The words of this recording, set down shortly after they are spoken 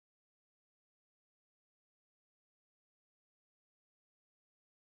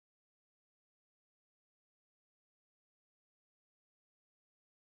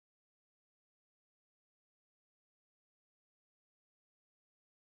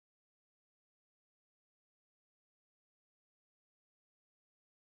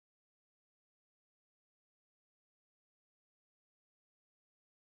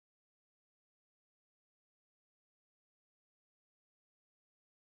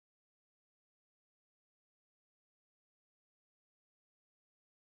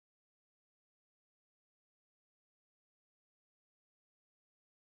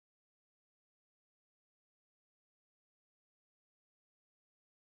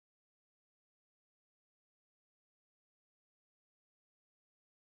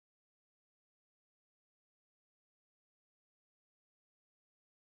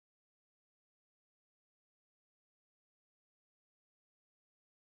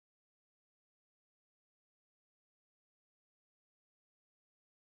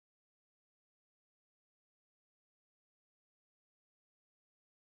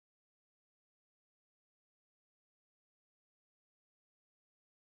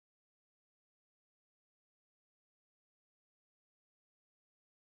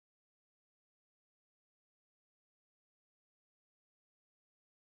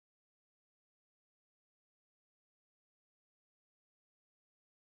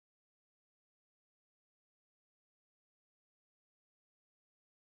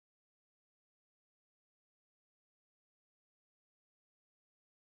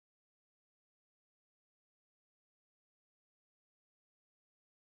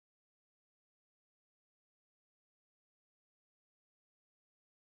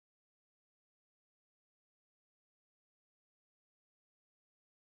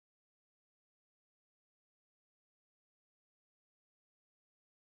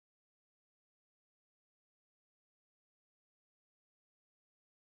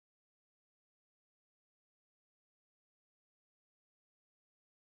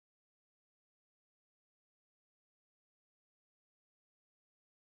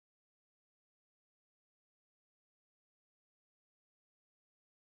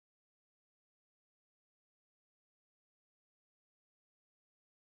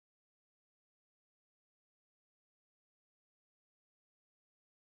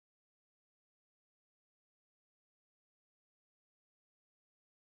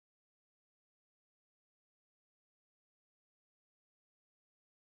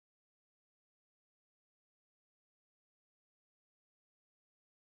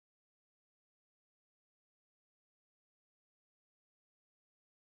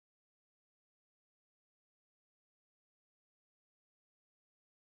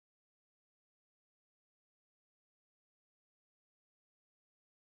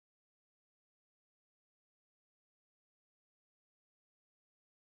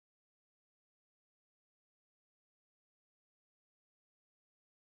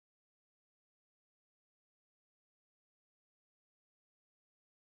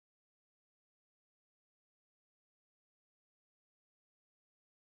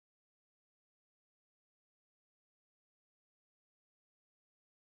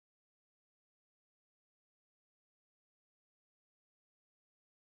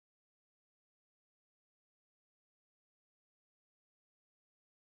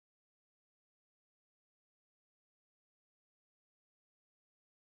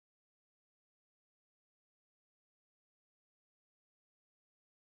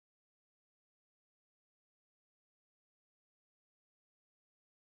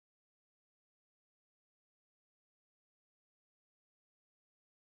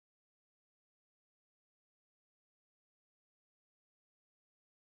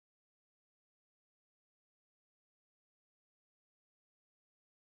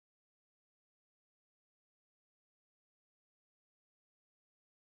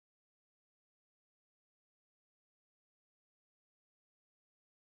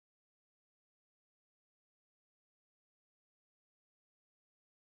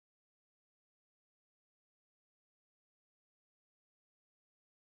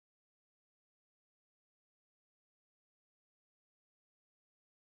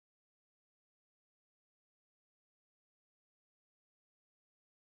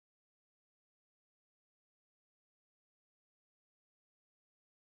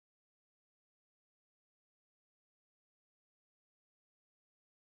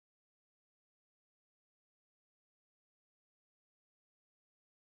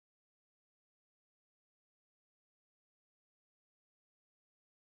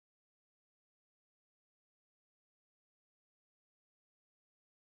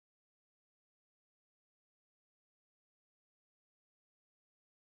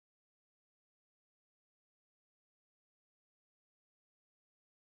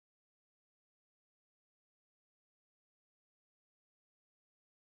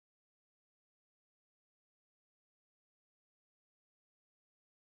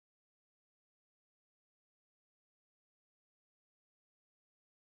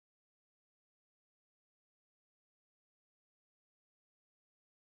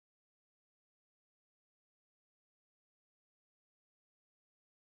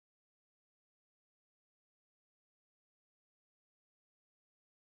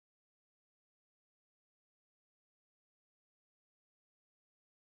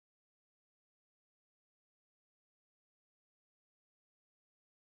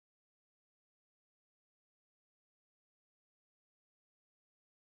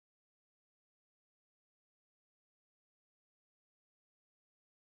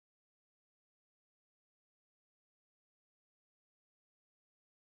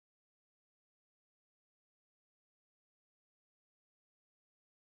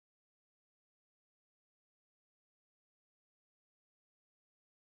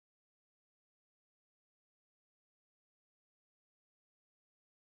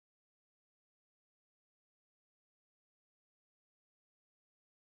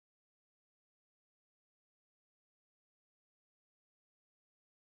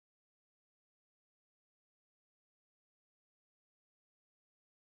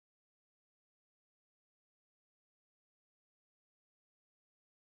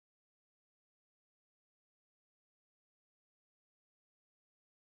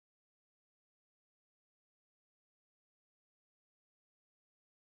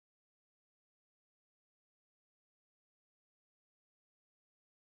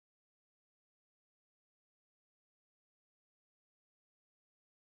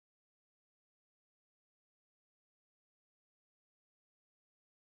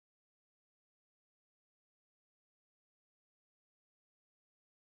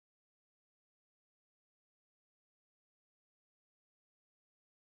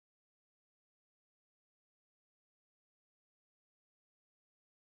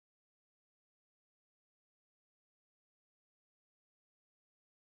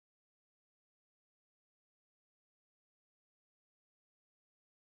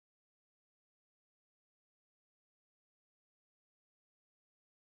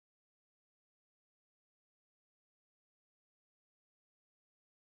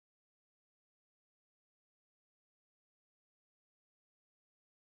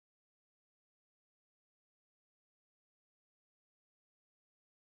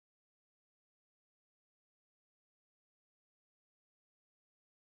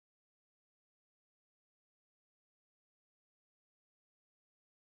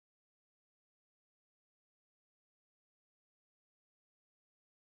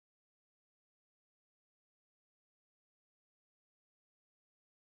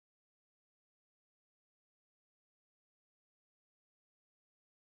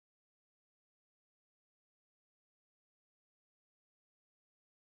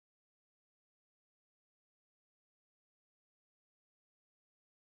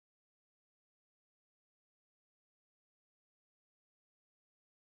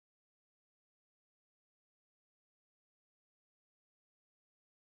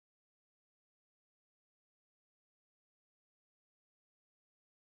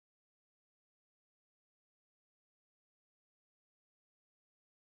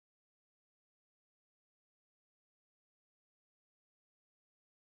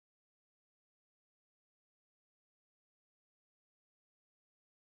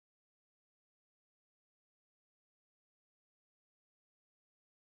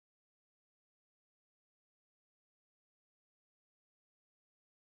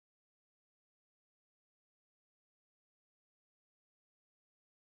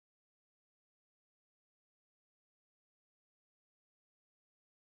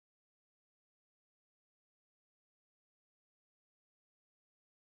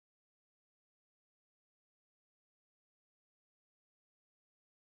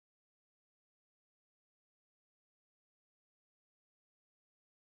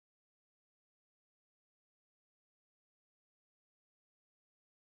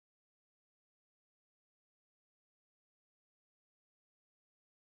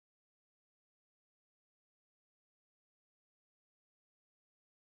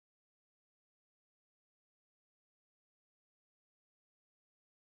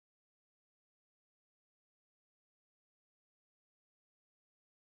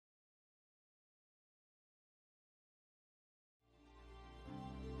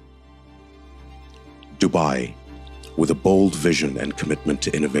Dubai. With a bold vision and commitment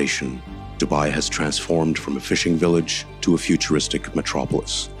to innovation, Dubai has transformed from a fishing village to a futuristic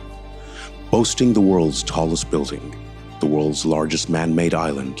metropolis. Boasting the world's tallest building, the world's largest man-made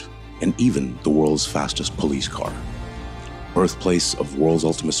island, and even the world's fastest police car. Birthplace of world's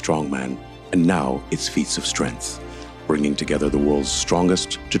ultimate strongman, and now its feats of strength, bringing together the world's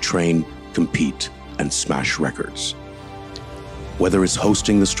strongest to train, compete, and smash records. Whether it's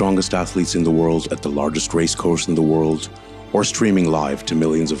hosting the strongest athletes in the world at the largest race course in the world, or streaming live to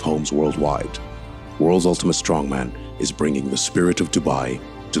millions of homes worldwide, World's Ultimate Strongman is bringing the spirit of Dubai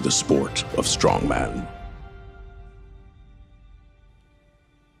to the sport of strongman.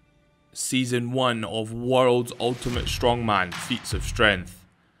 Season 1 of World's Ultimate Strongman Feats of Strength.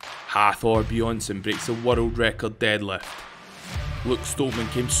 Hathor Bjornsson breaks the world record deadlift. Luke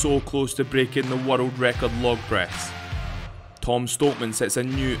Stokeman came so close to breaking the world record log press. Tom Stokeman sets a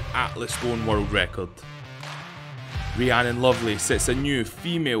new Atlas Stone world record. Rhiannon Lovely sets a new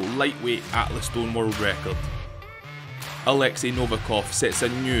female lightweight Atlas Stone world record. Alexei Novikov sets a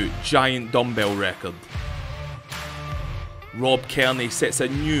new giant dumbbell record. Rob Kearney sets a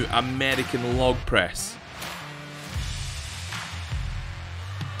new American log press.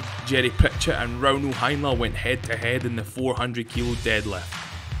 Jerry Pritchett and Rauno Heinler went head to head in the 400 kilo deadlift.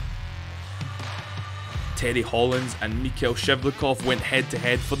 Terry Hollins and Mikhail Shivlikov went head to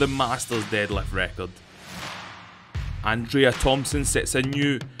head for the Masters deadlift record. Andrea Thompson sets a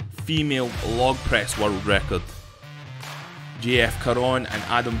new female log press world record. JF Caron and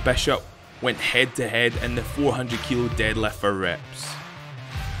Adam Bishop went head to head in the 400 kilo deadlift for reps.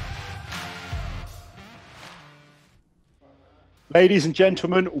 Ladies and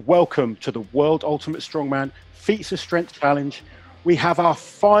gentlemen, welcome to the World Ultimate Strongman Feats of Strength Challenge. We have our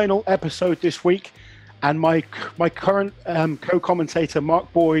final episode this week, and my current co-commentator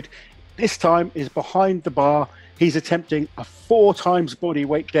Mark Boyd this time is behind the bar. He's attempting a 4 times body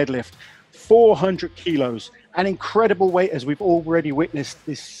weight deadlift, 400 kilos, an incredible weight as we've already witnessed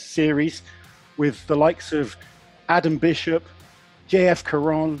this series with the likes of Adam Bishop, JF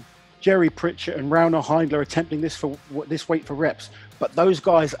Caron, Jerry Pritchett and Rauno Heinler attempting this weight for reps. But those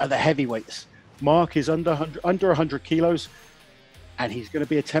guys are the heavyweights. Mark is under 100 kilos and he's going to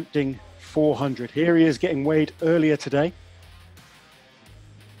be attempting 400. Here he is getting weighed earlier today,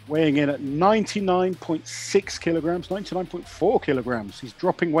 weighing in at 99.6 kilograms, 99.4 kilograms. He's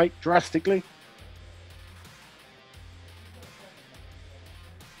dropping weight drastically.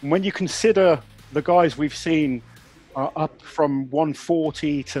 And when you consider the guys we've seen up from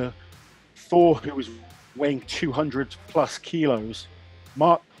 140 to Thor, who was weighing 200 plus kilos,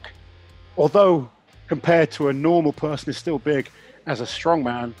 Mark, although compared to a normal person is still big, as a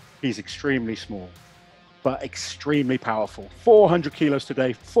strongman, he's extremely small, but extremely powerful. 400 kilos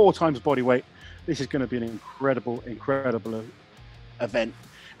today, 4 times body weight. This is going to be an incredible, incredible event.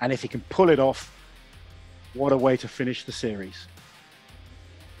 And if he can pull it off, what a way to finish the series.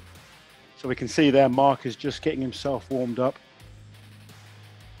 So we can see there, Mark is just getting himself warmed up.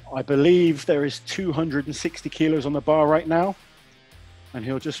 I believe there is 260 kilos on the bar right now. And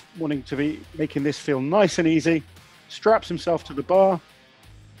he'll just wanting to be making this feel nice and easy. Straps himself to the bar.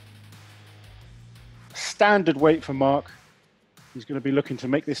 Standard weight for Mark. He's going to be looking to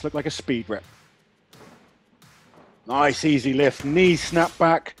make this look like a speed rep. Nice, easy lift. Knees snap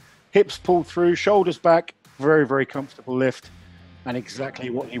back, hips pulled through, shoulders back. Very, very comfortable lift. And exactly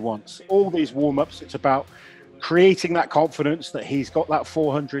what he wants. All these warm-ups, it's about creating that confidence that he's got that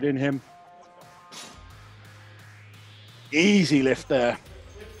 400 in him. Easy lift there.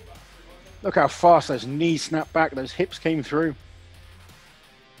 Look how fast those knees snapped back, those hips came through.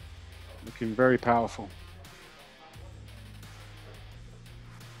 Looking very powerful.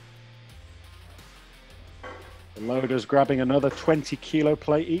 The loaders grabbing another 20 kilo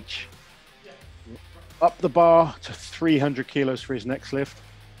plate each. Up the bar to 300 kilos for his next lift.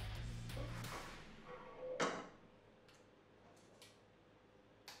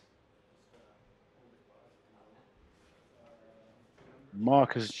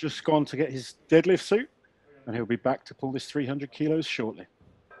 Mark has just gone to get his deadlift suit, and he'll be back to pull this 300 kilos shortly.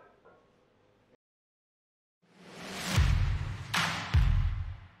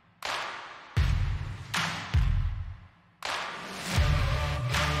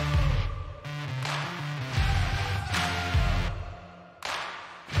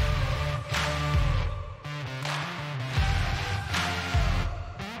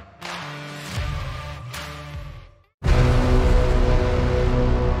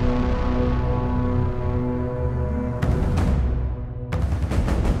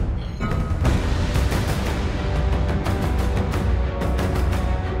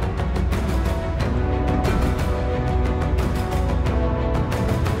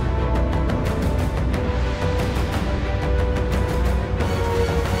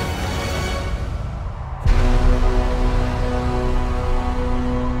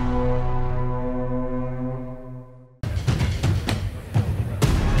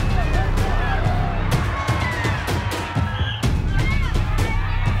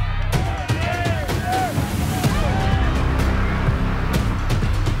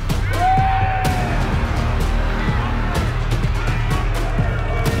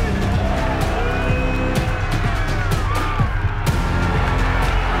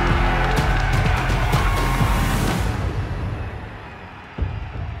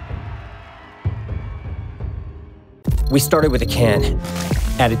 We started with a can,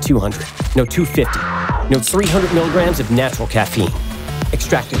 added 200, no 250, no 300 milligrams of natural caffeine,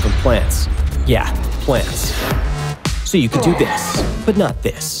 extracted from plants. Yeah, plants. So you could do this, but not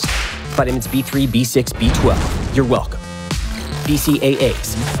this. Vitamins B3, B6, B12, you're welcome.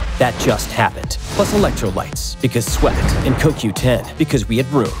 BCAAs, that just happened. Plus electrolytes, because sweat, and CoQ10, because we had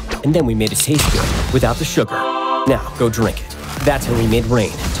room. And then we made it taste good, without the sugar. Now, go drink it. That's how we made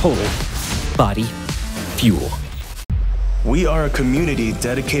Rain total body fuel. We are a community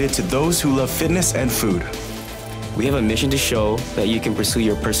dedicated to those who love fitness and food. We have a mission to show that you can pursue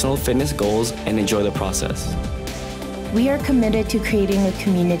your personal fitness goals and enjoy the process. We are committed to creating a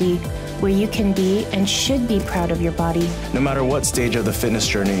community where you can be and should be proud of your body. No matter what stage of the fitness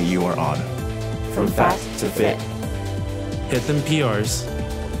journey you are on. From fat to fit. Hit them PRs,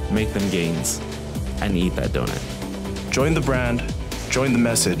 make them gains, and eat that donut. Join the brand, join the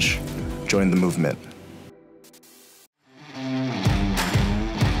message, join the movement.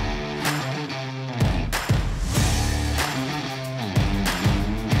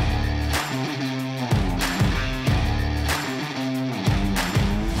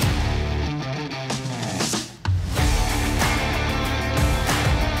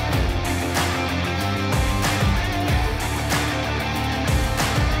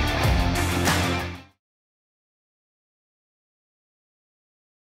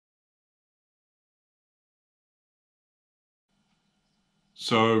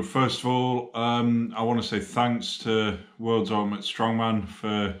 So first of all, I want to say thanks to World's Ultimate Strongman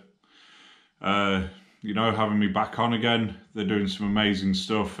for, having me back on again. They're doing some amazing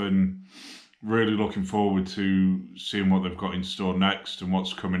stuff and really looking forward to seeing what they've got in store next and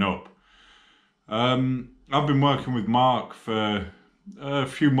what's coming up. I've been working with Mark for a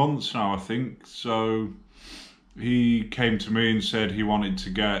few months now, I think. So he came to me and said he wanted to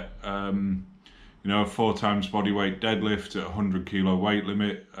get a 4 times body weight deadlift at 100 kilo weight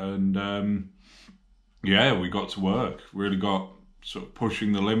limit, and we got to work. Really got sort of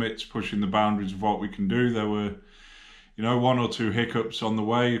pushing the limits, pushing the boundaries of what we can do. There were, 1 or 2 hiccups on the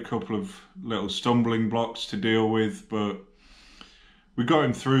way, a couple of little stumbling blocks to deal with, but we got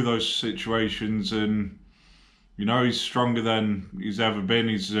him through those situations, and he's stronger than he's ever been.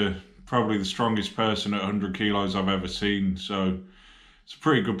 He's probably the strongest person at 100 kilos I've ever seen, so it's a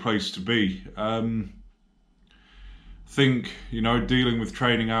pretty good place to be. I think, dealing with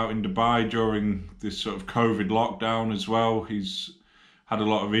training out in Dubai during this sort of COVID lockdown as well, he's had a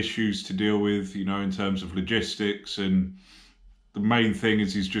lot of issues to deal with, in terms of logistics, and the main thing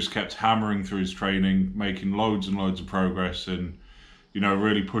is he's just kept hammering through his training, making loads and loads of progress, and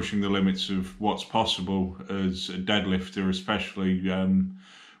really pushing the limits of what's possible as a deadlifter, especially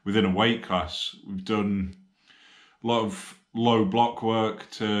within a weight class. We've done a lot of low block work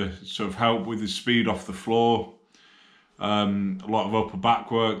to sort of help with his speed off the floor, a lot of upper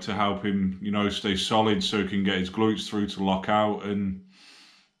back work to help him stay solid so he can get his glutes through to lock out, and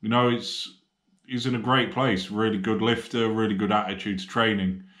he's in a great place. Really good lifter, really good attitude to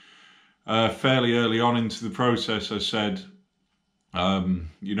training. Fairly early on into the process I said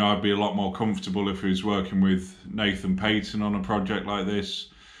I'd be a lot more comfortable if he was working with Nathan Payton on a project like this.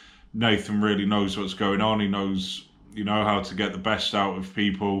 Nathan really knows what's going on. He knows how to get the best out of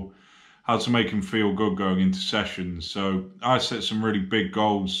people, how to make them feel good going into sessions. So I set some really big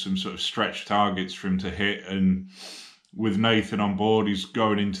goals, some sort of stretch targets for him to hit. And with Nathan on board, he's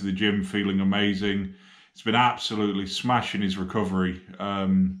going into the gym feeling amazing. He's been absolutely smashing his recovery.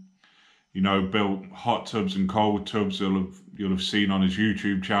 Built hot tubs and cold tubs you'll have seen on his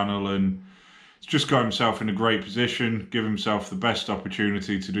YouTube channel, and he's just got himself in a great position, give himself the best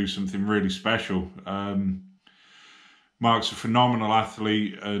opportunity to do something really special. Mark's a phenomenal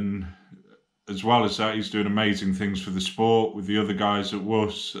athlete, and as well as that, he's doing amazing things for the sport with the other guys at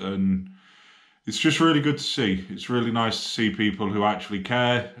Wus, and it's just really good to see. It's really nice to see people who actually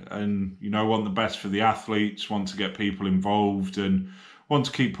care and want the best for the athletes, want to get people involved, and want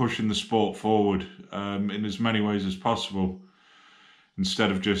to keep pushing the sport forward in as many ways as possible.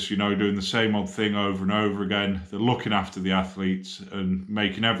 Instead of just doing the same old thing over and over again, they're looking after the athletes and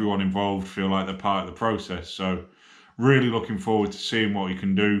making everyone involved feel like they're part of the process. So really looking forward to seeing what he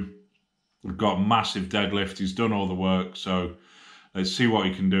can do. We've got a massive deadlift. He's done all the work. So let's see what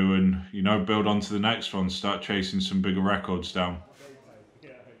he can do and, build on to the next one, start chasing some bigger records down.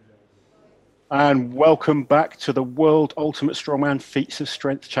 And welcome back to the World Ultimate Strongman Feats of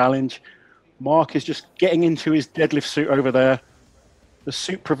Strength Challenge. Mark is just getting into his deadlift suit over there. The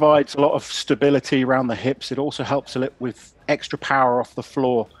suit provides a lot of stability around the hips. It also helps a little with extra power off the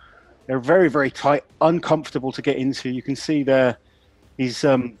floor. They're very, very tight, uncomfortable to get into. You can see there he's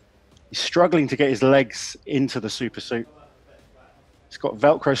He's struggling to get his legs into the super suit. It's got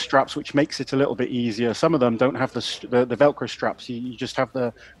Velcro straps, which makes it a little bit easier. Some of them don't have the Velcro straps. You just have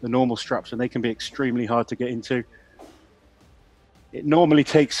the normal straps, and they can be extremely hard to get into. It normally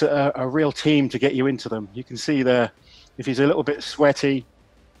takes a real team to get you into them. You can see there, if he's a little bit sweaty,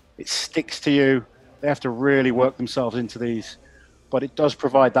 it sticks to you. They have to really work themselves into these. But it does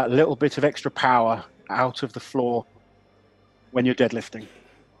provide that little bit of extra power out of the floor when you're deadlifting.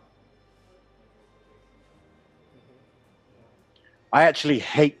 I actually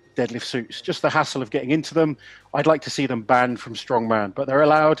hate deadlift suits, just the hassle of getting into them. I'd like to see them banned from Strongman, but they're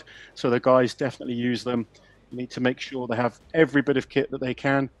allowed, so the guys definitely use them. You need to make sure they have every bit of kit that they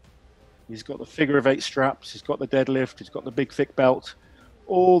can. He's got the figure of 8 straps, he's got the deadlift, he's got the big thick belt.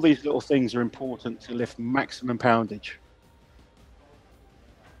 All these little things are important to lift maximum poundage.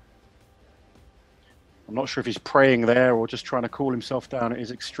 I'm not sure if he's praying there or just trying to cool himself down. It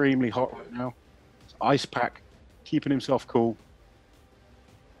is extremely hot right now. It's ice pack, keeping himself cool.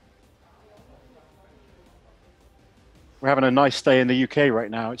 We're having a nice day in the UK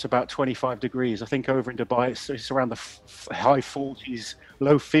right now. It's about 25 degrees. I think over in Dubai, it's around the high 40s,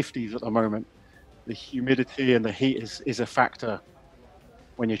 low 50s at the moment. The humidity and the heat is a factor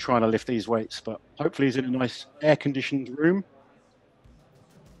when you're trying to lift these weights. But hopefully he's in a nice air-conditioned room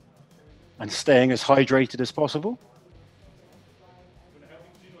and staying as hydrated as possible.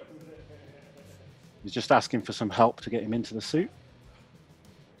 He's just asking for some help to get him into the suit.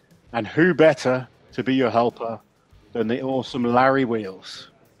 And who better to be your helper than the awesome Larry Wheels.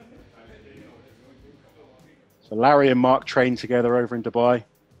 So Larry and Mark train together over in Dubai.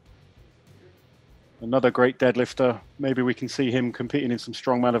 Another great deadlifter. Maybe we can see him competing in some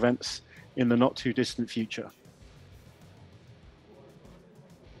strongman events in the not too distant future.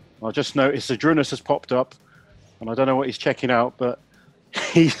 I just noticed Zadrunas has popped up, and I don't know what he's checking out, but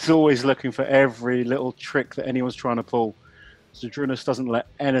he's always looking for every little trick that anyone's trying to pull. Zadrunas doesn't let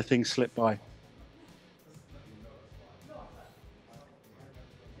anything slip by.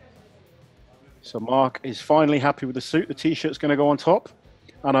 So Mark is finally happy with the suit. The t-shirt's going to go on top.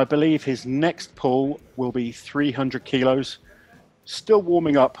 And I believe his next pull will be 300 kilos. Still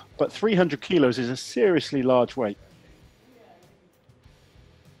warming up, but 300 kilos is a seriously large weight.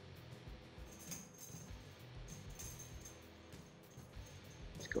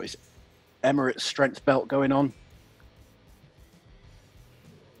 He's got his Emirates strength belt going on.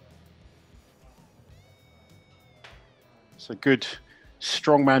 It's a good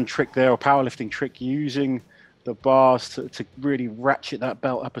strongman trick there, or powerlifting trick, using the bars to really ratchet that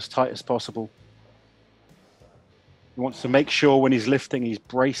belt up as tight as possible. He wants to make sure when he's lifting, he's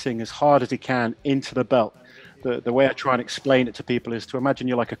bracing as hard as he can into the belt. The way I try and explain it to people is to imagine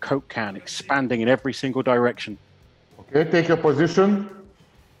you're like a Coke can, expanding in every single direction. Okay, take your position.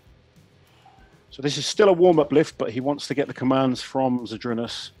 So this is still a warm-up lift, but he wants to get the commands from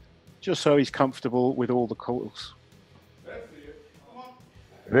Zadrunas, just so he's comfortable with all the calls.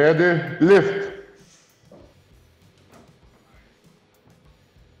 Ready, lift.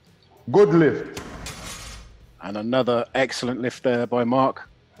 Good lift. And another excellent lift there by Mark.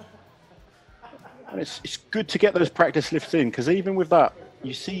 And it's good to get those practice lifts in, because even with that,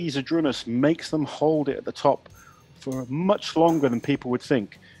 you see Zadrunas makes them hold it at the top for much longer than people would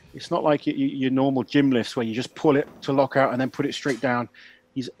think. It's not like your normal gym lifts where you just pull it to lock out and then put it straight down.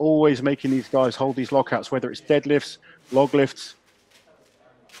 He's always making these guys hold these lockouts, whether it's deadlifts, log lifts.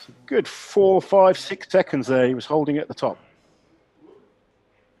 It's a good 4, 5, 6 seconds there. He was holding it at the top.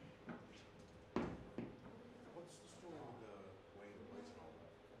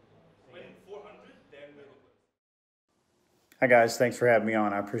 Hi guys, thanks for having me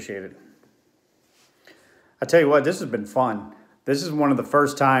on. I appreciate it. I tell you what, this has been fun. This is one of the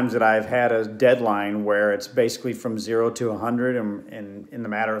first times that I've had a deadline where it's basically from 0 to 100 in the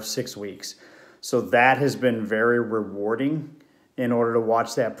matter of 6 weeks. So that has been very rewarding in order to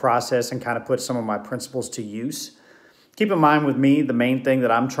watch that process and kind of put some of my principles to use. Keep in mind with me, the main thing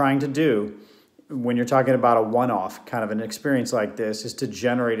that I'm trying to do when you're talking about a one-off kind of an experience like this is to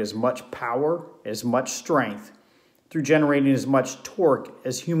generate as much power, as much strength, through generating as much torque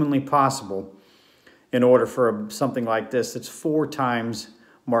as humanly possible in order for something like this that's 4 times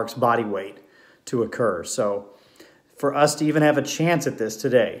Mark's body weight to occur. So for us to even have a chance at this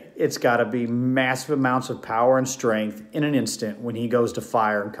today, it's got to be massive amounts of power and strength in an instant when he goes to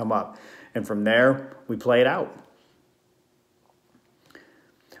fire and come up. And from there, we play it out.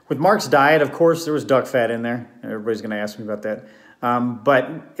 With Mark's diet, of course, there was duck fat in there. Everybody's going to ask me about that.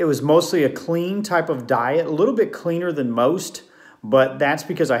 But it was mostly a clean type of diet, a little bit cleaner than most, but that's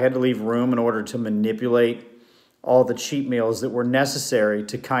because I had to leave room in order to manipulate all the cheat meals that were necessary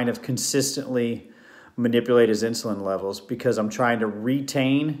to kind of consistently manipulate his insulin levels, because I'm trying to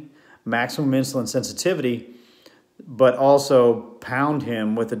retain maximum insulin sensitivity, but also pound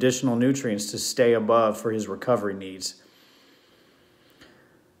him with additional nutrients to stay above for his recovery needs.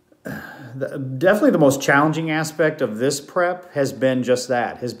 Definitely the most challenging aspect of this prep has been just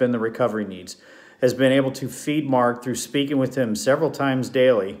that, has been the recovery needs, has been able to feed Mark through speaking with him several times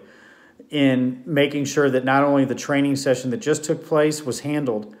daily in making sure that not only the training session that just took place was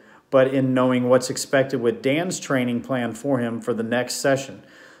handled, but in knowing what's expected with Dan's training plan for him for the next session.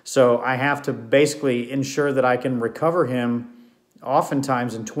 So I have to basically ensure that I can recover him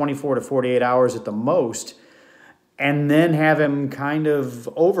oftentimes in 24 to 48 hours at the most, and then have him kind of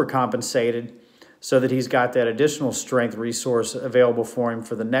overcompensated so that he's got that additional strength resource available for him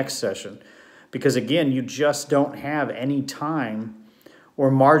for the next session. Because again, you just don't have any time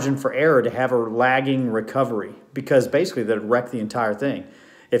or margin for error to have a lagging recovery, because basically that'd wreck the entire thing.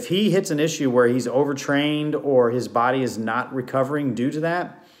 If he hits an issue where he's overtrained or his body is not recovering due to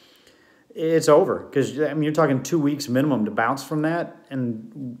that, it's over. Because I mean, you're talking 2 weeks minimum to bounce from that,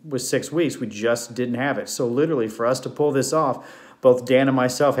 and with 6 weeks, we just didn't have it. So literally, for us to pull this off, both Dan and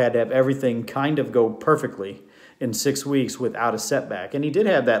myself had to have everything kind of go perfectly in 6 weeks without a setback. And he did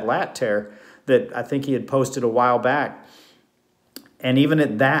have that lat tear that I think he had posted a while back. And even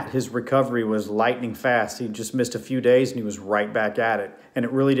at that, his recovery was lightning fast. He just missed a few days and he was right back at it. And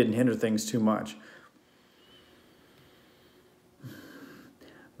it really didn't hinder things too much.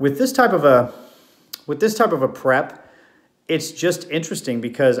 With this type of a prep, it's just interesting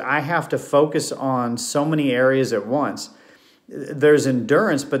because I have to focus on so many areas at once. There's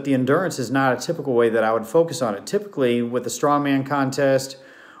endurance, but the endurance is not a typical way that I would focus on it. Typically, with the strongman contest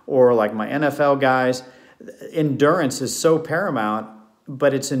or like my NFL guys, endurance is so paramount,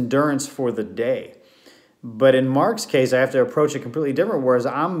 but it's endurance for the day. But in Mark's case, I have to approach it completely different, whereas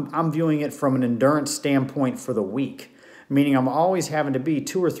I'm viewing it from an endurance standpoint for the week, meaning I'm always having to be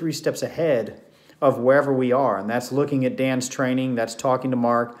 2 or 3 steps ahead of wherever we are. And that's looking at Dan's training, that's talking to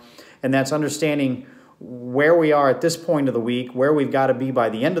Mark, and that's understanding where we are at this point of the week, where we've got to be by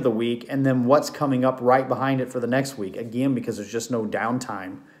the end of the week, and then what's coming up right behind it for the next week. Again, because there's just no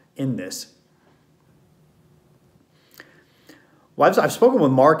downtime in this. Well, I've spoken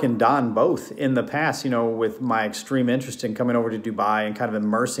with Mark and Don both in the past, with my extreme interest in coming over to Dubai and kind of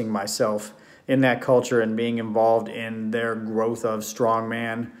immersing myself in that culture and being involved in their growth of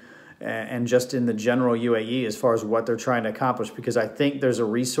strongman and just in the general UAE as far as what they're trying to accomplish, because I think there's a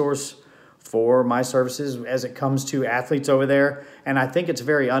resource for my services as it comes to athletes over there, and I think it's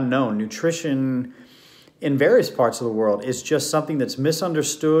very unknown. Nutrition in various parts of the world is just something that's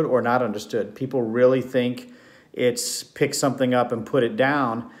misunderstood or not understood. People really think it's pick something up and put it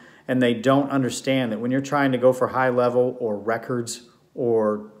down, and they don't understand that when you're trying to go for high level or records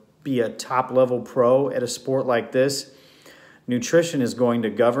or be a top level pro at a sport like this, nutrition is going to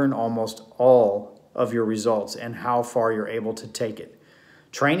govern almost all of your results and how far you're able to take it.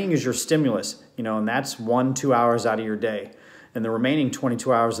 Training is your stimulus, and that's 1-2 hours out of your day. And the remaining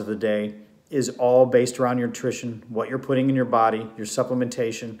 22 hours of the day is all based around your nutrition, what you're putting in your body, your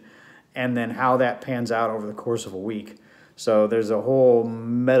supplementation, and then how that pans out over the course of a week. So there's a whole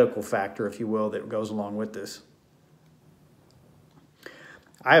medical factor, if you will, that goes along with this.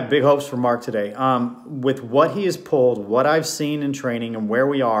 I have big hopes for Mark today. With what he has pulled, what I've seen in training and where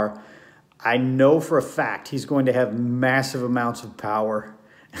we are, I know for a fact he's going to have massive amounts of power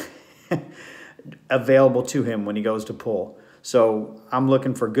available to him when he goes to pull. So I'm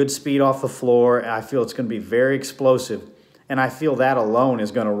looking for good speed off the floor, and I feel it's going to be very explosive. And I feel that alone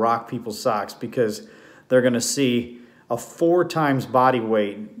is going to rock people's socks, because they're going to see a 4 times body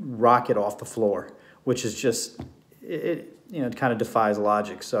weight rocket off the floor, which is just, it kind of defies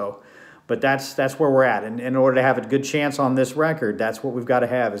logic. So, but that's where we're at. And in order to have a good chance on this record, that's what we've got to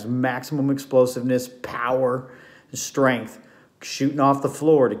have, is maximum explosiveness, power, strength, shooting off the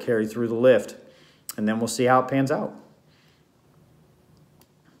floor to carry through the lift. And then we'll see how it pans out.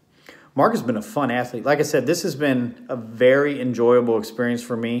 Mark has been a fun athlete. Like I said, this has been a very enjoyable experience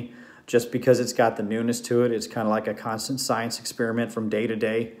for me, just because it's got the newness to it. It's kind of like a constant science experiment from day to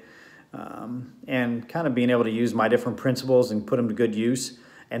day. And kind of being able to use my different principles and put them to good use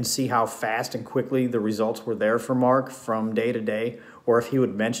and see how fast and quickly the results were there for Mark from day to day, or if he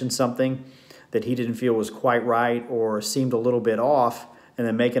would mention something that he didn't feel was quite right or seemed a little bit off, and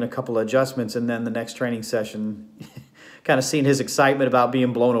then making a couple of adjustments, and then the next training session kind of seeing his excitement about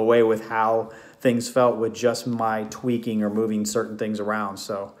being blown away with how things felt with just my tweaking or moving certain things around.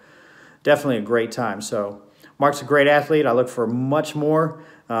 So definitely a great time. So Mark's a great athlete. I look for much more.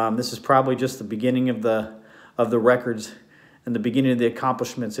 This is probably just the beginning of the of the records and the beginning of the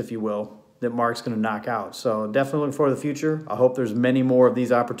accomplishments, if you will, that Mark's going to knock out. So definitely looking forward to the future. I hope there's many more of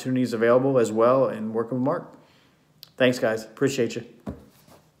these opportunities available as well in working with Mark. Thanks, guys. Appreciate you.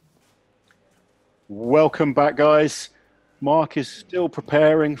 Welcome back, guys. Mark is still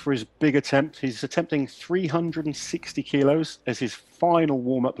preparing for his big attempt. He's attempting 360 kilos as his final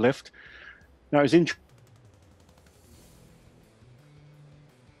warm-up lift. Now, his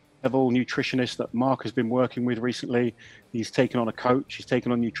level nutritionist that Mark has been working with recently, he's taken on a coach, he's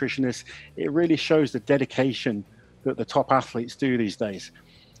taken on nutritionists. It really shows the dedication that the top athletes do these days.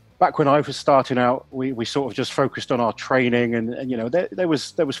 Back when I was starting out, we sort of just focused on our training, and you know, there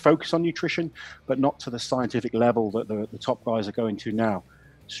was focus on nutrition, but not to the scientific level that the top guys are going to now.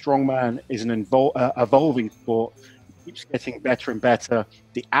 Strongman is an evolving sport. It keeps getting better and better.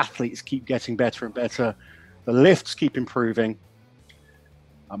 The athletes keep getting better and better. The lifts keep improving.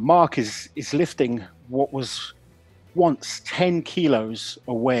 Mark is lifting what was once 10 kilos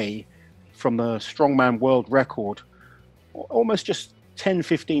away from the Strongman world record, almost just 10,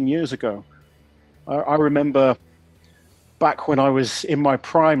 15 years ago. I remember back when I was in my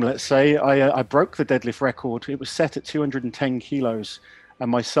prime, let's say, I broke the deadlift record. It was set at 210 kilos,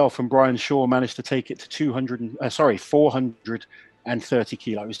 and myself and Brian Shaw managed to take it to 430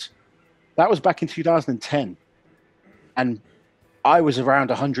 kilos. That was back in 2010. And I was around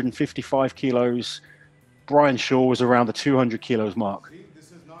 155 kilos. Brian Shaw was around the 200 kilos mark.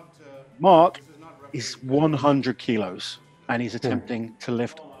 Mark is 100 kilos. And he's attempting to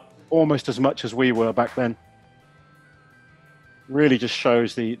lift almost as much as we were back then. Really just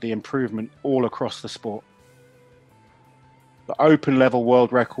shows the improvement all across the sport. The open level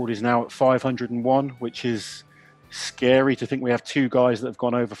world record is now at 501, which is scary to think we have two guys that have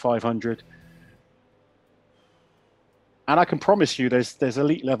gone over 500. And I can promise you there's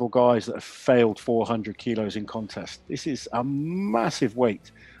elite level guys that have failed 400 kilos in contest. This is a massive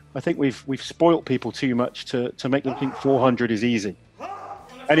weight. I think we've spoilt people too much to make them think 400 is easy.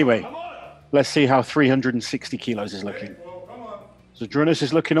 Anyway, let's see how 360 kilos is looking. So Drunus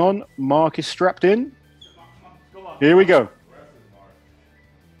is looking on. Mark is strapped in. Here we go.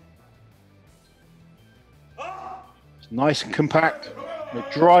 It's nice and compact. They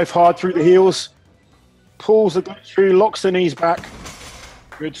drive hard through the heels. Pulls the glutes through, locks the knees back.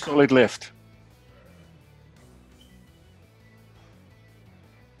 Good solid lift.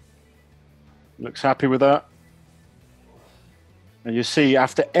 Looks happy with that. And you see,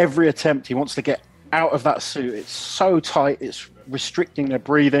 after every attempt, he wants to get out of that suit. It's so tight, it's restricting their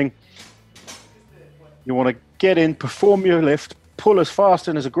breathing. You want to get in, perform your lift, pull as fast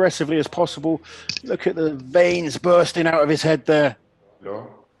and as aggressively as possible. Look at the veins bursting out of his head there.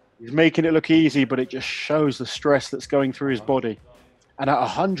 He's making it look easy, but it just shows the stress that's going through his body. And at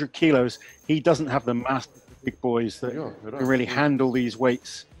 100 kilos, he doesn't have the mass big boys that can really handle these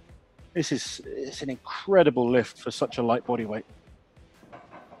weights. It's an incredible lift for such a light body weight.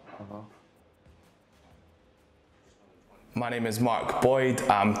 My name is Mark Boyd.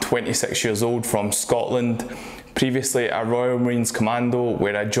 I'm 26 years old from Scotland. Previously a Royal Marines Commando,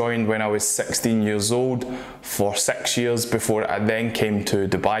 where I joined when I was 16 years old for 6 years before I then came to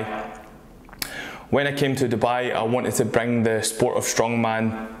Dubai. When I came to Dubai, I wanted to bring the sport of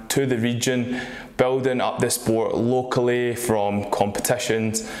strongman to the region, building up the sport locally from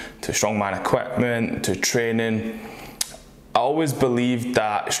competitions to strongman equipment to training. I always believed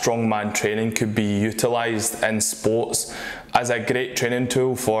that strongman training could be utilised in sports as a great training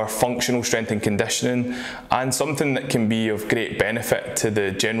tool for functional strength and conditioning, and something that can be of great benefit to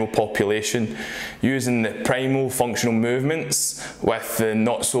the general population, using the primal functional movements with the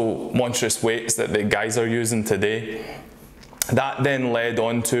not so monstrous weights that the guys are using today. That then led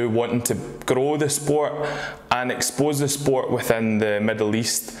on to wanting to grow the sport and expose the sport within the Middle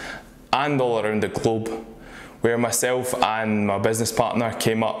East and all around the globe, where myself and my business partner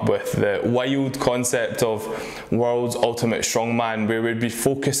came up with the wild concept of World's Ultimate Strongman, where we'd be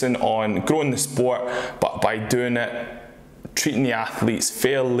focusing on growing the sport, but by doing it, treating the athletes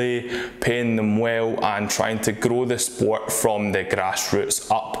fairly, paying them well, and trying to grow the sport from the grassroots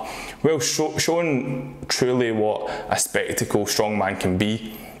up, while showing truly what a spectacle strongman can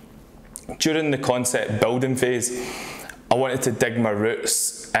be. During the concept building phase, I wanted to dig my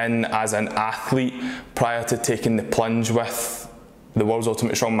roots in as an athlete prior to taking the plunge with the World's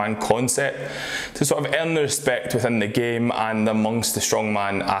Ultimate Strongman concept, to sort of earn the respect within the game and amongst the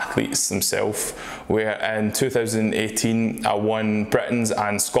strongman athletes themselves, where in 2018 I won Britain's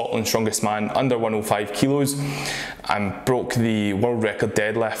and Scotland's strongest man under 105 kilos and broke the world record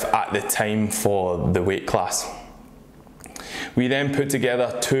deadlift at the time for the weight class. We then put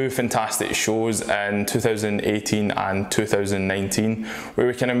together 2 fantastic shows in 2018 and 2019 where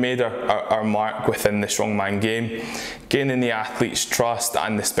we kind of made our mark within the strongman game, gaining the athletes' trust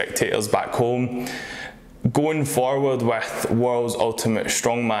and the spectators back home. Going forward with World's Ultimate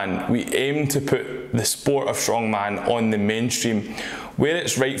Strongman, we aim to put the sport of strongman on the mainstream where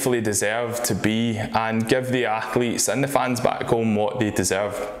it's rightfully deserved to be and give the athletes and the fans back home what they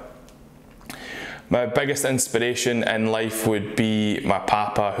deserve. My biggest inspiration in life would be my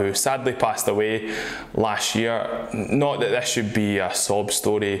papa, who sadly passed away last year. Not that this should be a sob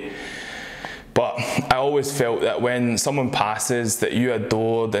story, but I always felt that when someone passes that you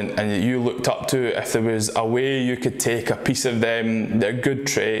adored and that you looked up to, if there was a way you could take a piece of them, their good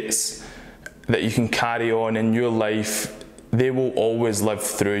traits that you can carry on in your life, they will always live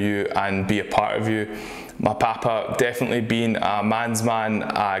through you and be a part of you. My papa definitely being a man's man,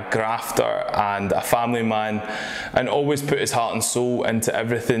 a grafter and a family man, and always put his heart and soul into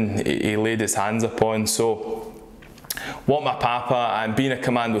everything he laid his hands upon. So what my papa and being a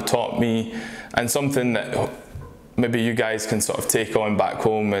commando taught me, and something that maybe you guys can sort of take on back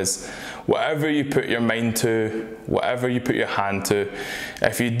home, is whatever you put your mind to, whatever you put your hand to,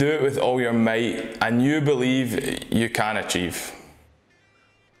 if you do it with all your might and you believe, you can achieve.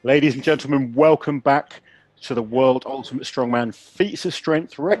 Ladies and gentlemen, welcome back to the World Ultimate Strongman Feats of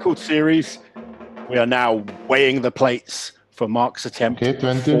Strength Record Series. We are now weighing the plates for Mark's attempt at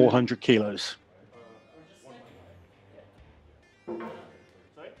 400 kilos.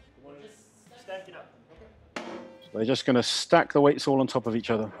 They're just going to stack the weights all on top of each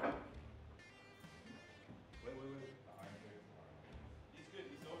other.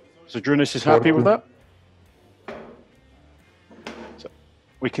 So Drunis is happy with that. So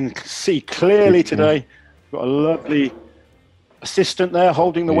we can see clearly today, we've got a lovely assistant there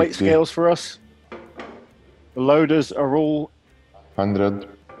holding the weight scales for us. The loaders are all 100.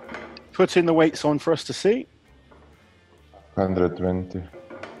 Putting the weights on for us to see. 120.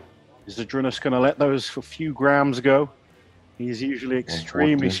 Is Zadrunas going to let those for a few grams go? He's usually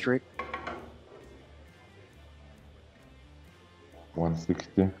extremely 140. strict.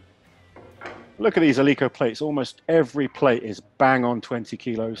 160. Look at these Alico plates. Almost every plate is bang on 20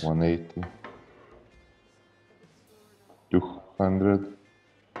 kilos. 180. 200.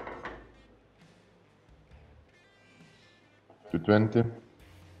 220.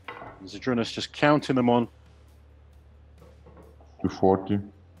 Zadrunas just counting them on. 240.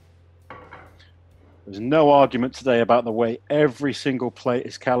 There's no argument today about the weight. Every single plate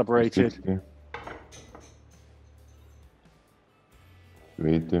is calibrated.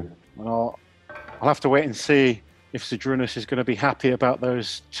 280. And I'll have to wait and see if Zadrunas is going to be happy about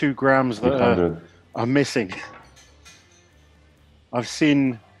those 2 grams that are missing. I've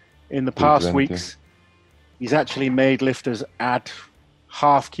seen in the past 220. weeks, he's actually made lifters add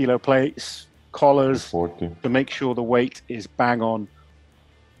half-kilo plates, collars, 240. to make sure the weight is bang on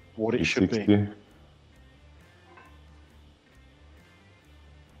what it should be. 260.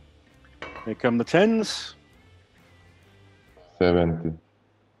 Here come the 10s. 70.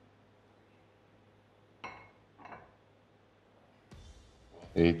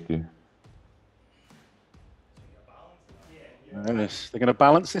 80. Nice. They're going to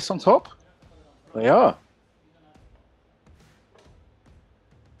balance this on top? They are.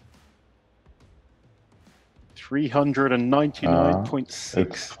 $399.6.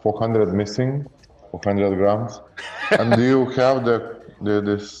 It's 400 missing, 400 grams. And do you have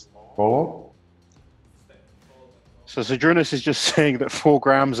this follow? So Zadrunas is just saying that 4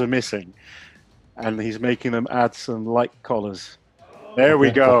 grams are missing, and he's making them add some light collars. There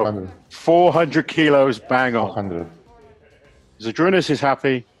we go. 400. 400 kilos, bang on. 400. Zadrunas is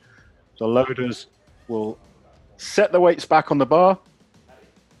happy. The loaders will set the weights back on the bar.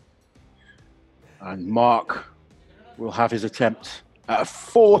 And Mark will have his attempt at a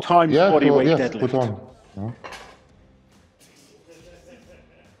 4 times body weight deadlift. Put on.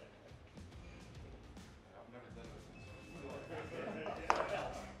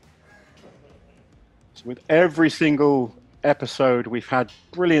 So with every single episode, we've had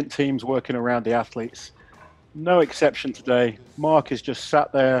brilliant teams working around the athletes. No exception today. Mark is just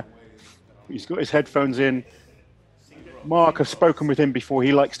sat there. He's got his headphones in. Mark, I've spoken with him before.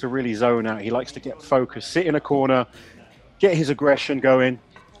 He likes to really zone out. He likes to get focused, sit in a corner, get his aggression going,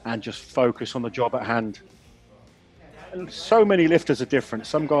 and just focus on the job at hand. And so many lifters are different.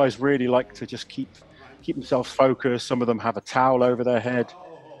 Some guys really like to just keep themselves focused. Some of them have a towel over their head.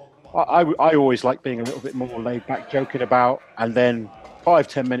 I always like being a little bit more laid back, joking about, and then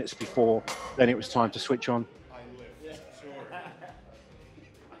 5-10 minutes before, then it was time to switch on.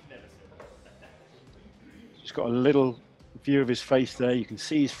 Just got a little view of his face there. You can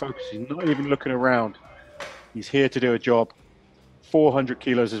see he's focused. He's not even looking around. He's here to do a job. 400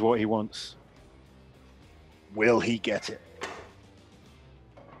 kilos is what he wants. Will he get it?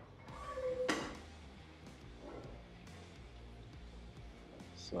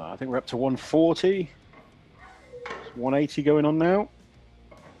 So I think we're up to 140. It's 180 going on now.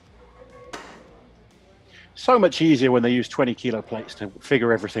 So much easier when they use 20 kilo plates to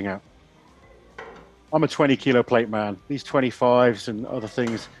figure everything out. I'm a 20 kilo plate man. These 25s and other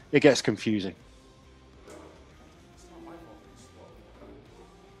things, it gets confusing.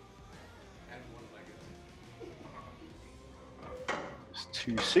 It's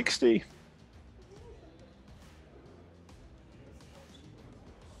 260.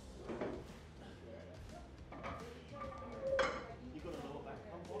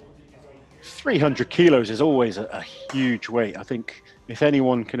 $300 kilos is always a huge weight. I think if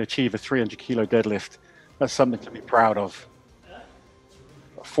anyone can achieve a 300 kilo deadlift, that's something to be proud of.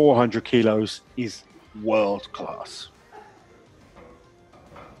 400 kilos is world class.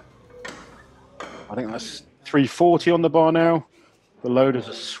 I think that's 340 on the bar now. The loaders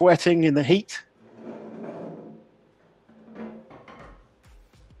are sweating in the heat.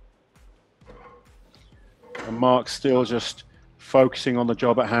 And Mark's still just focusing on the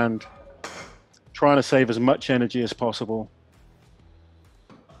job at hand, trying to save as much energy as possible,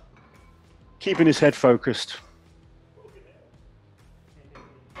 keeping his head focused.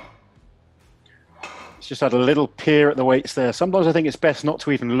 He's just had a little peer at the weights there. Sometimes I think it's best not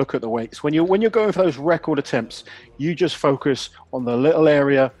to even look at the weights. When you're going for those record attempts, you just focus on the little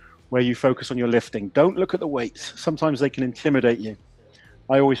area where you focus on your lifting. Don't look at the weights. Sometimes they can intimidate you.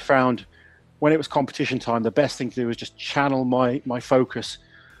 I always found when it was competition time, the best thing to do was just channel my focus.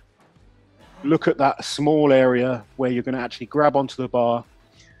 Look at that small area where you're going to actually grab onto the bar.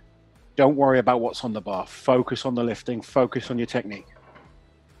 Don't worry about what's on the bar. Focus on the lifting. Focus on your technique.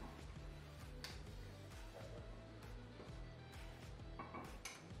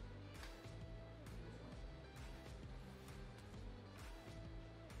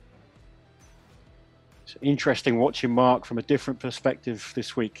 It's interesting watching Mark from a different perspective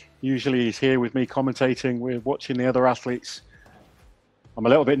this week. Usually he's here with me commentating. We're watching the other athletes. I'm a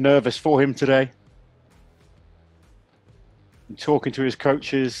little bit nervous for him today. I'm talking to his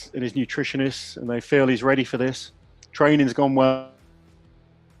coaches and his nutritionists, and they feel he's ready for this. Training's gone well.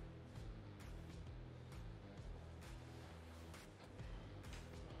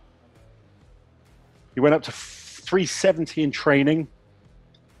 He went up to 370 in training.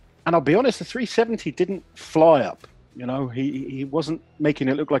 And I'll be honest, the 370 didn't fly up. You know, he wasn't making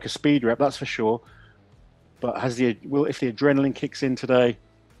it look like a speed rep, that's for sure. But if the adrenaline kicks in today,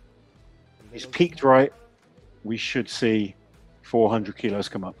 he's peaked right, we should see 400 kilos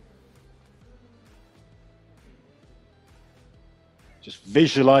come up. Just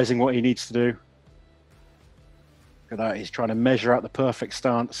visualizing what he needs to do. Look at that, he's trying to measure out the perfect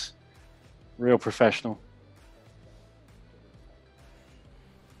stance. Real professional.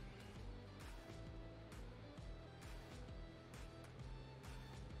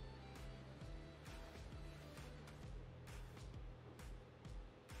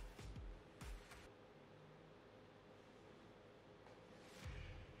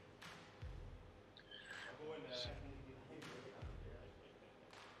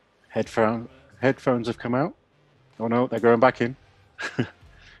 Headphones have come out. Oh no, they're going back in.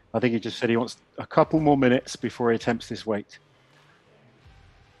 I think he just said he wants a couple more minutes before he attempts this weight.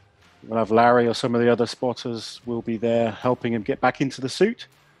 We'll have Larry or some of the other spotters will be there helping him get back into the suit.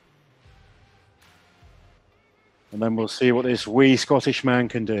 And then we'll see what this wee Scottish man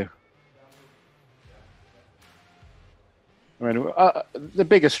can do. I mean, the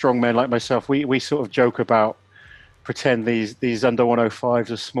bigger strongmen like myself, we sort of joke about, pretend these under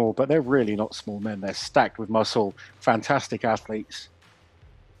 105s are small, but they're really not small men. They're stacked with muscle, fantastic athletes,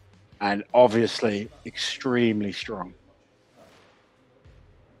 and obviously extremely strong.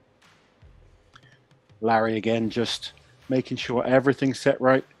 Larry again, just making sure everything's set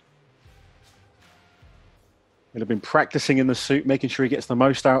right. He'll have been practicing in the suit, making sure he gets the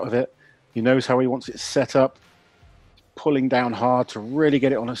most out of it. He knows how he wants it set up, pulling down hard to really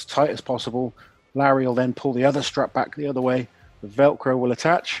get it on as tight as possible. Larry will then pull the other strap back the other way. The Velcro will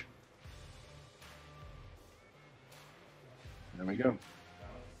attach. There we go.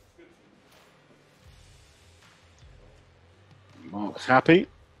 Mark's happy.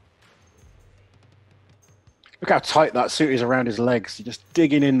 Look how tight that suit is around his legs. You're just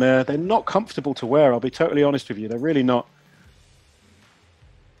digging in there. They're not comfortable to wear, I'll be totally honest with you. They're really not.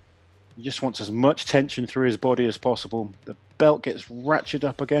 He just wants as much tension through his body as possible. The belt gets ratcheted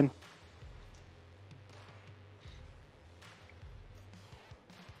up again.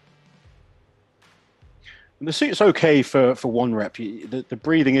 And the suit's okay for one rep. The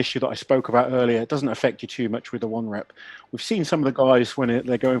breathing issue that I spoke about earlier, it doesn't affect you too much with the one rep. We've seen some of the guys when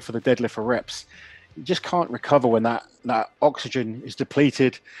they're going for the deadlift for reps, you just can't recover when that oxygen is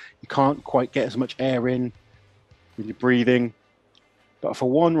depleted. You can't quite get as much air in with your breathing. But for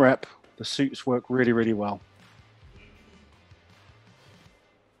one rep, the suits work really, really well.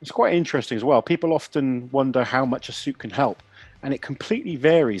 It's quite interesting as well. People often wonder how much a suit can help, and it completely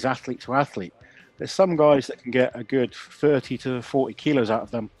varies athlete to athlete. There's some guys that can get a good 30 to 40 kilos out of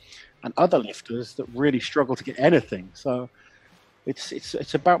them, and other lifters that really struggle to get anything. So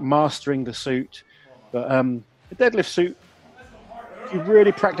it's about mastering the suit. But the deadlift suit, if you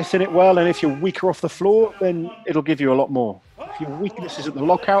really practice in it well, and if you're weaker off the floor, then it'll give you a lot more. If your weakness is at the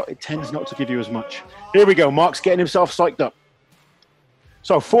lockout, it tends not to give you as much. Here we go. Mark's getting himself psyched up.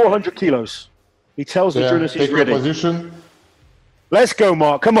 So 400 kilos. He tells the Adrianus he's ready. Position. Let's go,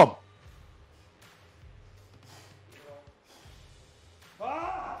 Mark. Come on.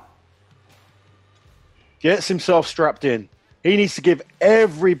 Gets himself strapped in. He needs to give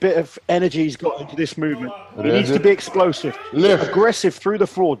every bit of energy he's got into this movement. He needs to be explosive, aggressive through the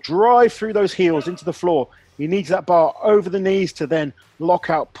floor, drive through those heels into the floor. He needs that bar over the knees to then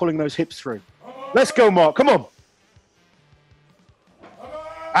lock out, pulling those hips through. Let's go, Mark. Come on.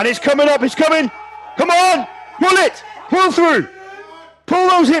 And it's coming up. It's coming. Come on. Pull it. Pull through. Pull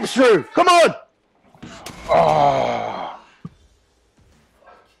those hips through. Come on. Oh.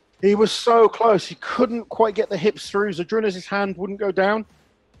 He was so close. He couldn't quite get the hips through. Zadrunas' hand wouldn't go down.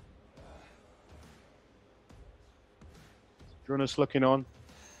 Zadrunas looking on.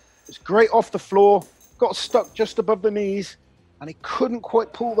 It's great off the floor. Got stuck just above the knees. And he couldn't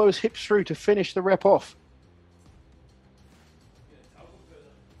quite pull those hips through to finish the rep off.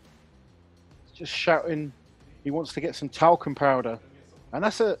 Just shouting. He wants to get some talcum powder. And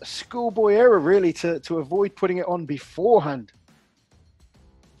that's a schoolboy error, really, to avoid putting it on beforehand.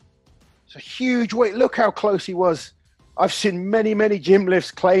 It's a huge weight. Look how close he was. I've seen many, many gym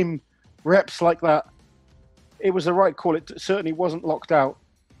lifts claim reps like that. It was the right call. It certainly wasn't locked out.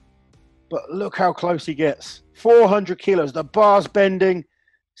 But look how close he gets. 400 kilos. The bar's bending.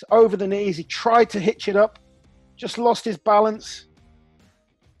 It's over the knees. He tried to hitch it up. Just lost his balance.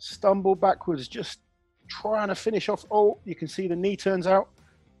 Stumbled backwards. Just trying to finish off. Oh, you can see the knee turns out.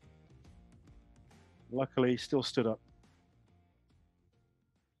 Luckily, he still stood up.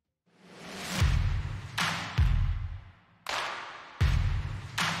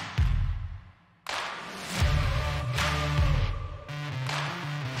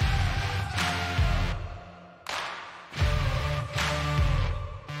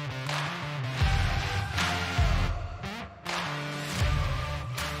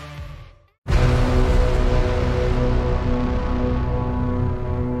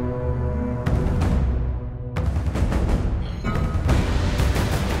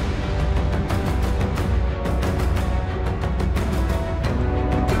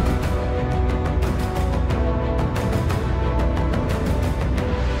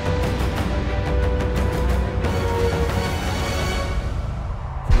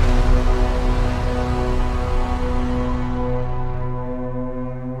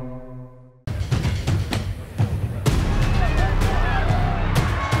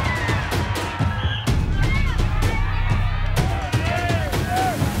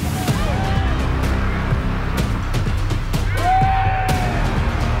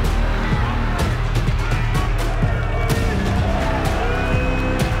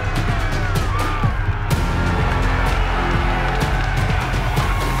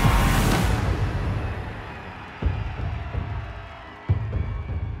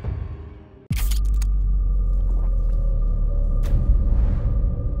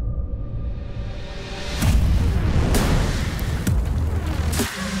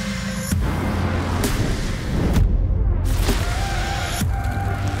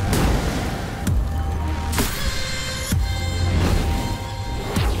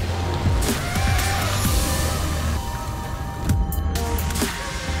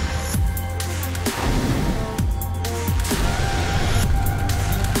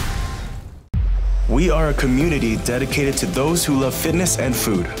 We are a community dedicated to those who love fitness and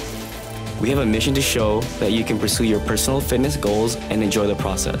food. We have a mission to show that you can pursue your personal fitness goals and enjoy the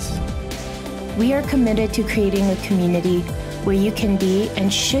process. We are committed to creating a community where you can be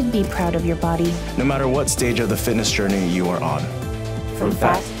and should be proud of your body. No matter what stage of the fitness journey you are on. From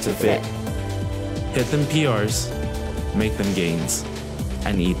fat to fit. Hit them PRs, make them gains,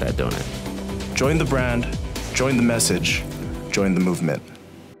 and eat that donut. Join the brand, join the message, join the movement.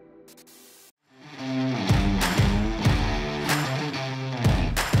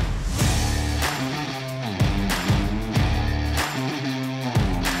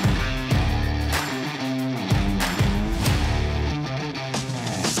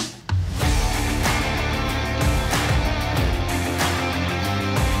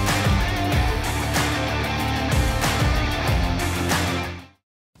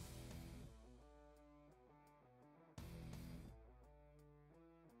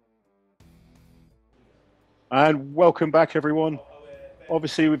 And welcome back, everyone.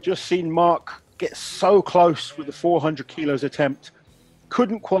 Obviously, we've just seen Mark get so close with the 400 kilos attempt.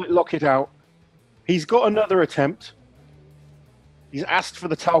 Couldn't quite lock it out. He's got another attempt. He's asked for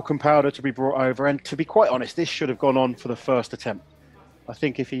the talcum powder to be brought over. And to be quite honest, this should have gone on for the first attempt. I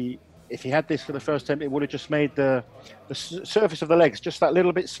think if he had this for the first attempt, it would have just made the surface of the legs just that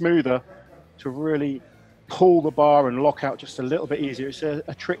little bit smoother to really pull the bar and lock out just a little bit easier. It's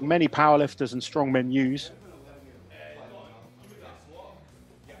a trick many powerlifters and strongmen use.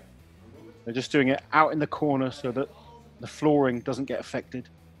 They're just doing it out in the corner so that the flooring doesn't get affected.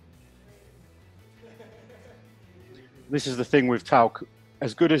 This is the thing with talc.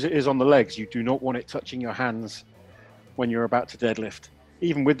 As good as it is on the legs, you do not want it touching your hands when you're about to deadlift.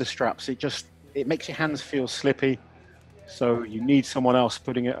 Even with the straps, it makes your hands feel slippy. So you need someone else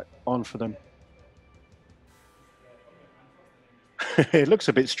putting it on for them. It looks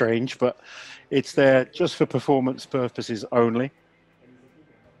a bit strange, but it's there just for performance purposes only.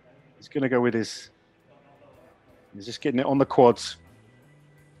 He's going to go with he's just getting it on the quads.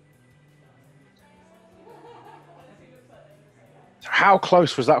 So how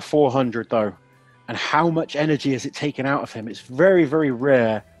close was that 400 though? And how much energy has it taken out of him? It's very, very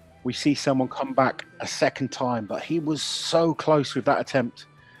rare we see someone come back a second time, but he was so close with that attempt.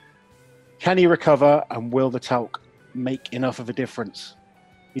 Can he recover, and will the talc make enough of a difference?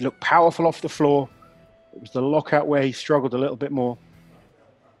 He looked powerful off the floor. It was the lockout where he struggled a little bit more.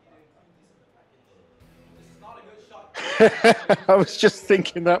 I was just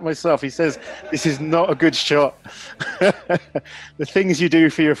thinking that myself. He says, this is not a good shot. The things you do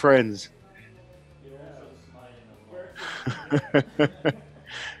for your friends.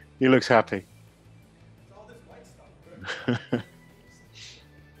 He looks happy.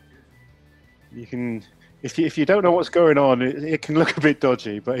 You can, if you don't know what's going on, it can look a bit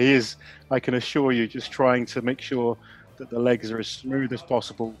dodgy, but he is, I can assure you, just trying to make sure that the legs are as smooth as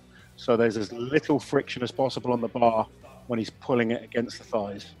possible, so there's as little friction as possible on the bar when he's pulling it against the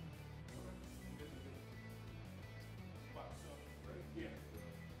thighs.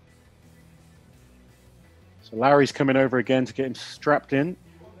 So Larry's coming over again to get him strapped in.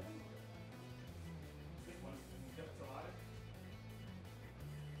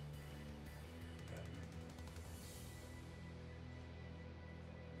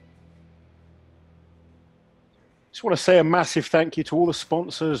 Just want to say a massive thank you to all the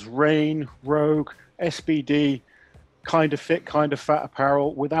sponsors, Rain, Rogue, SBD, Kind of Fit, Kind of Fat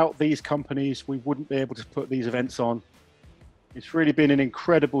Apparel. Without these companies, we wouldn't be able to put these events on. It's really been an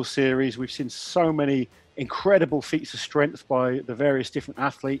incredible series. We've seen so many incredible feats of strength by the various different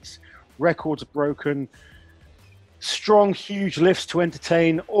athletes, records broken, strong, huge lifts to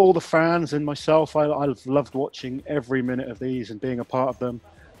entertain all the fans and myself. I've loved watching every minute of these and being a part of them.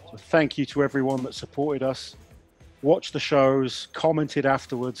 So thank you to everyone that supported us, watched the shows, commented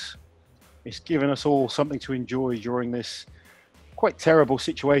afterwards. It's given us all something to enjoy during this quite terrible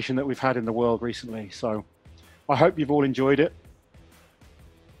situation that we've had in the world recently. So I hope you've all enjoyed it.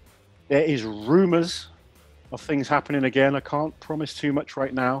 There is rumors of things happening again. I can't promise too much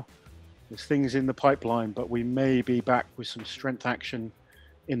right now. There's things in the pipeline, but we may be back with some strength action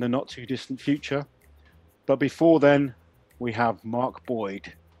in the not too distant future. But before then, we have Mark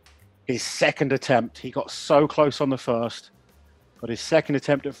Boyd. His second attempt, he got so close on the first, but his second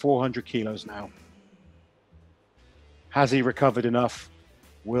attempt at 400 kilos now. Has he recovered enough?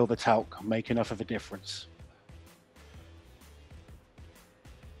 Will the talc make enough of a difference?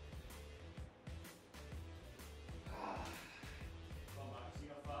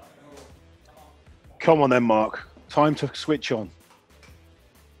 Come on then, Mark. Time to switch on.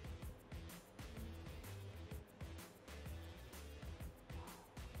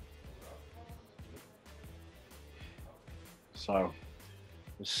 So,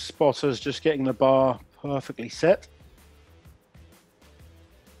 the spotter's just getting the bar perfectly set.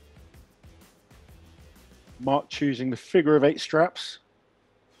 Mark choosing the figure of 8 straps.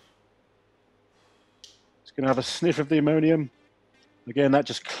 It's going to have a sniff of the ammonium. Again, that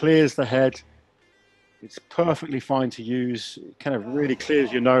just clears the head. It's perfectly fine to use. It kind of really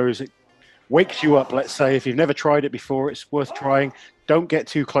clears your nose. It wakes you up, let's say. If you've never tried it before, it's worth trying. Don't get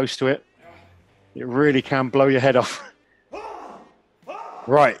too close to it. It really can blow your head off.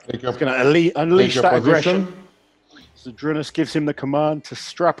 Right, it's going to unleash that aggression. Zadrunas gives him the command to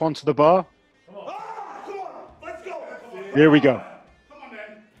strap onto the bar. Here we go.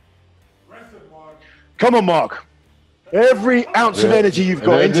 Come on, Mark. Every ounce of energy you've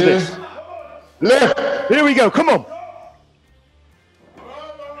got into this. Left. Here we go. Come on.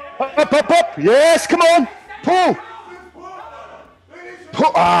 Up, up, up. Yes, come on. Pull.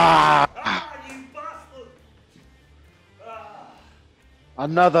 Pull. Ah.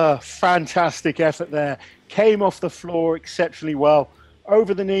 Another fantastic effort there. Came off the floor exceptionally well.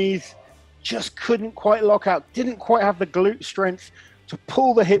 Over the knees, just couldn't quite lock out. Didn't quite have the glute strength to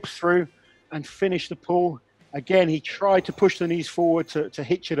pull the hips through and finish the pull. Again, he tried to push the knees forward to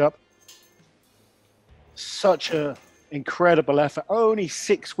hitch it up. Such an incredible effort. Only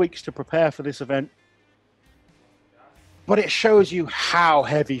 6 weeks to prepare for this event. But it shows you how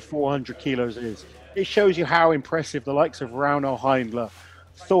heavy 400 kilos is. It shows you how impressive the likes of Rauno Heindler,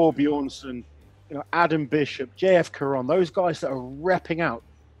 Thor Bjornsson, Adam Bishop, JF Caron, those guys that are repping out.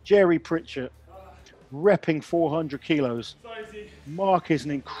 Jerry Pritchett, repping 400 kilos. Mark is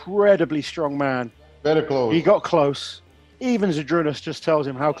an incredibly strong man. Very close. He got close. Even Zadrunas just tells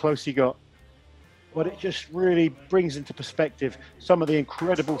him how close he got. But it just really brings into perspective some of the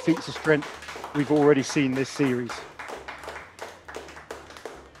incredible feats of strength we've already seen this series.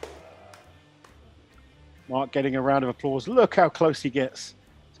 Mark getting a round of applause. Look how close he gets.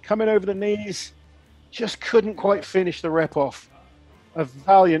 Coming over the knees. Just couldn't quite finish the rep off. A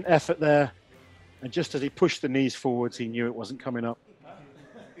valiant effort there. And just as he pushed the knees forwards, he knew it wasn't coming up.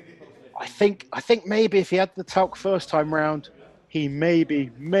 I think maybe if he had the talc first time round, he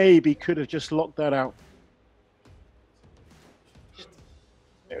maybe could have just locked that out.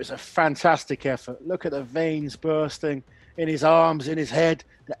 It was a fantastic effort. Look at the veins bursting in his arms, in his head,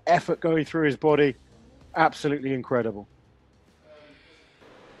 the effort going through his body. Absolutely incredible.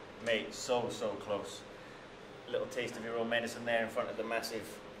 Mate, so close. A little taste of your own medicine there in front of the massive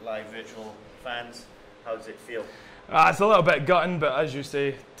live virtual fans. How does it feel? It's a little bit gutting, but as you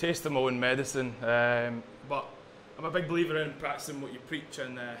say, taste of my own medicine. But I'm a big believer in practicing what you preach,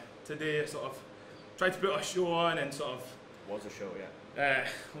 and today I sort of tried to put a show on and sort of... Was a show, yeah.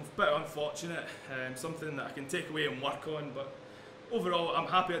 I'm a bit unfortunate, something that I can take away and work on, but overall I'm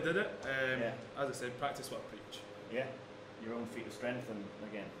happy I did it. Yeah. As I said, practice what I preach. Yeah, your own feat of strength, and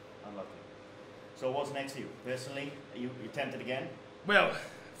again, unlucky. So what's next for you? Personally, are you tempted again? Well,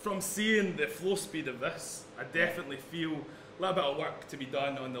 from seeing the flow speed of this, I definitely feel a little bit of work to be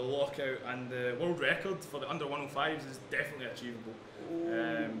done on the lockout, and the world record for the under 105s is definitely achievable.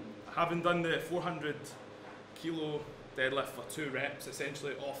 Having done the 400 kilo deadlift for 2 reps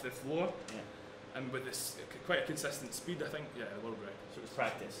essentially off the floor, and with this quite a consistent speed, I think, yeah, world record. So it was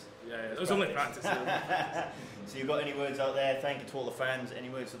practice. Yeah, it was only practice. So you got any words out there? Thank you to all the fans. Any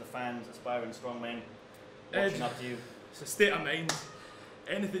words to the fans, aspiring strongmen, watching up to you? It's a state of mind.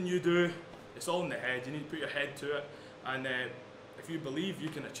 Anything you do, it's all in the head. You need to put your head to it, and if you believe, you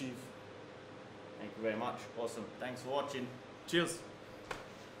can achieve. Thank you very much. Awesome. Thanks for watching. Cheers.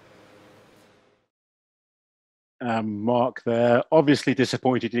 Mark there, obviously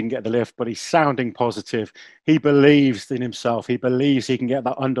disappointed he didn't get the lift, but he's sounding positive. He believes in himself. He believes he can get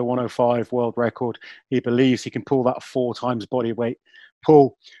that under 105 world record. He believes he can pull that 4 times body weight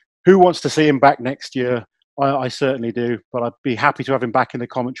pull. Who wants to see him back next year? I certainly do, but I'd be happy to have him back in the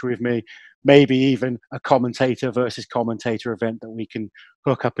commentary with me. Maybe even a commentator versus commentator event that we can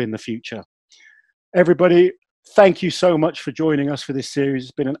hook up in the future. Everybody, thank you so much for joining us for this series.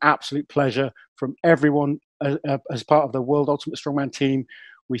 It's been an absolute pleasure from everyone as part of the World Ultimate Strongman team.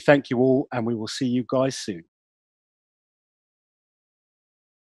 We thank you all, and we will see you guys soon.